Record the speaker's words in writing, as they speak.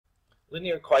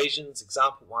Linear equations,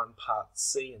 example 1, part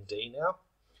C and D now.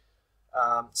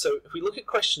 So if we look at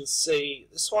question C,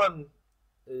 this one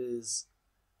is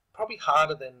probably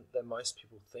harder than most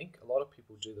people think. A lot of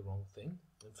people do the wrong thing.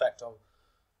 In fact, I'll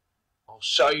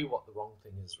show you what the wrong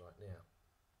thing is right now.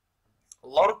 A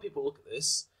lot of people look at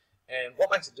this, and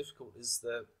what makes it difficult is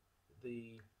the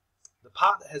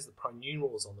part that has the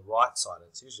pronumerals on the right side, and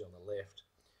it's usually on the left.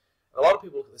 A lot of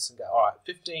people look at this and go, all right,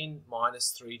 15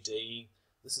 minus 3d,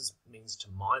 this means to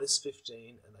minus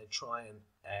 15, and they try and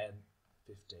add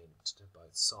 15 to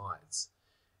both sides.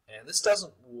 And this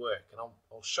doesn't work, and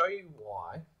I'll show you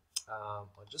why. I'll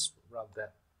just rub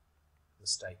that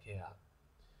mistake out.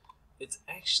 It's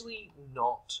actually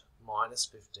not minus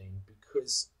 15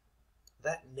 because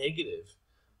that negative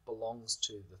belongs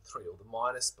to the 3, or the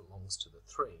minus belongs to the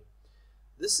 3.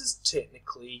 This is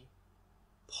technically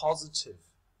positive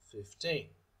 15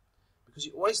 because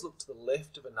you always look to the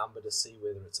left of a number to see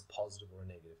whether it's a positive or a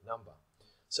negative number.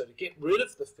 So to get rid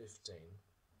of the 15,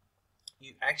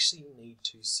 you actually need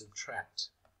to subtract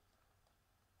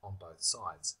on both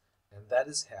sides, and that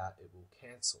is how it will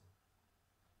cancel.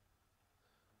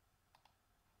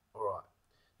 Alright,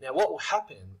 now what will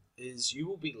happen is you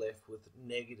will be left with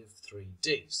negative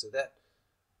 3d, so that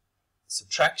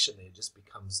subtraction there just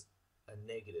becomes a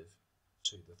negative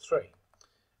to the 3.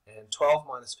 And 12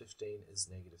 minus 15 is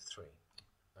negative 3.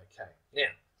 Okay,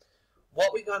 now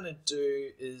what we're going to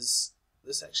do is,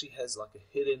 this actually has like a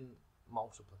hidden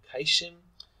multiplication.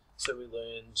 So we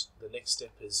learned the next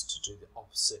step is to do the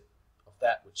opposite of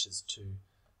that, which is to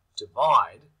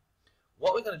divide.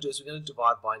 What we're going to do is we're going to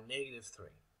divide by negative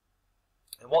 3.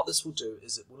 And what this will do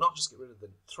is it will not just get rid of the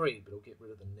 3, but it'll get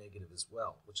rid of the negative as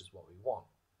well, which is what we want.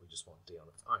 We just want d on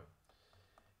its own.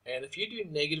 And if you do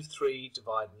negative 3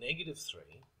 divide negative 3,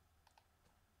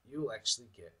 you will actually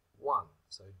get 1.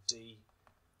 So d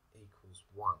equals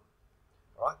 1.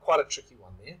 Alright, quite a tricky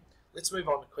one there. Let's move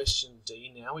on to question D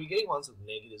now. We're getting ones with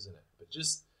negatives in it, but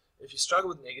just if you struggle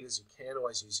with negatives, you can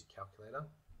always use your calculator.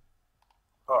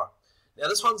 Alright, now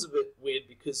this one's a bit weird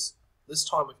because this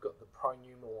time we've got the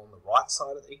pronumeral on the right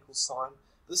side of the equal sign.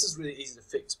 This is really easy to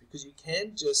fix because you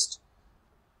can just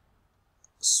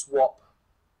swap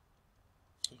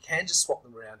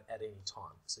them around at any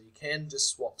time. So you can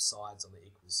just swap sides on the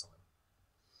equal sign.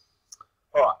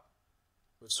 Alright,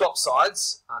 we've swapped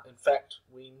sides. In fact,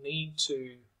 we need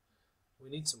some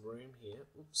room here.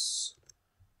 Oops.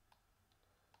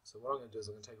 So what I'm going to do is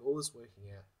I'm going to take all this working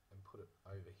out and put it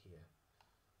over here.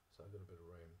 So I've got a bit of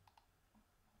room.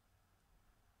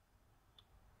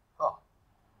 Oh,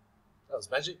 that was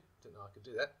magic. Didn't know I could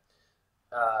do that.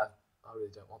 I really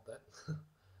don't want that. There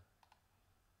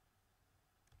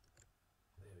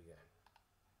we go.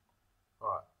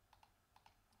 Alright.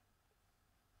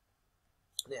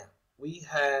 Now, we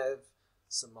have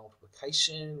some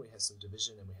multiplication, we have some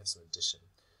division, and we have some addition.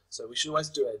 So we should always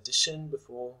do addition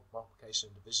before multiplication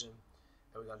and division,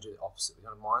 and we're going to do the opposite. We're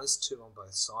going to minus 2 on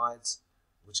both sides,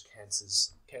 which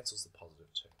cancels the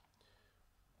positive 2.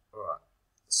 Alright,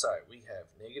 so we have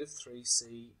negative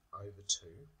 3c over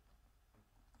 2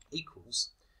 equals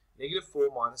negative 4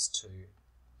 minus 2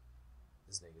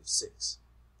 is negative 6.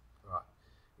 Alright,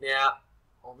 now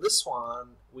on this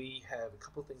one we have a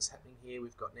couple of things happening here.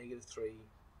 We've got negative 3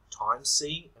 times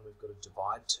c, and we've got to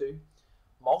divide 2.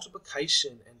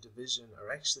 Multiplication and division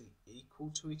are actually equal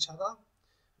to each other,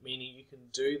 meaning you can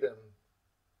do them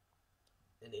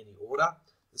in any order.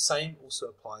 The same also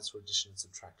applies for addition and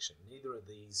subtraction. Neither of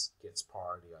these gets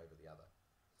priority over the other.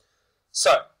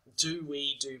 So, do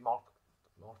we do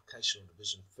multiplication or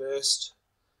division first?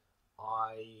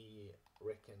 I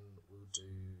reckon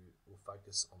we'll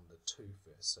focus on the 2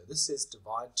 first. So this says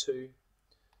divide 2.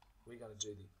 We're going to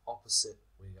do the opposite.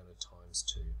 We're going to times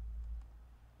 2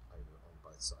 over on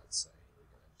both sides. So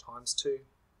we're going to times 2.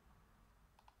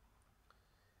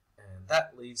 And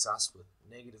that leaves us with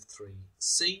negative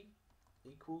 3c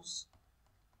equals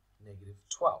negative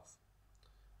 12.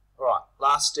 Alright,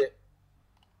 last step.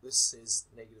 This says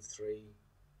negative 3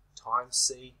 times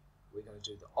c. We're going to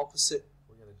do the opposite.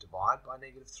 We're going to divide by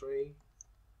negative 3.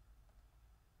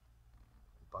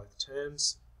 Both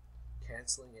terms,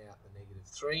 cancelling out the negative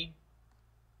 3.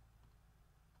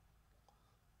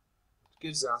 Which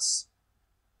gives us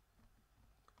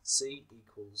c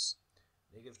equals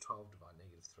negative 12 divided by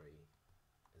negative 3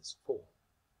 is 4.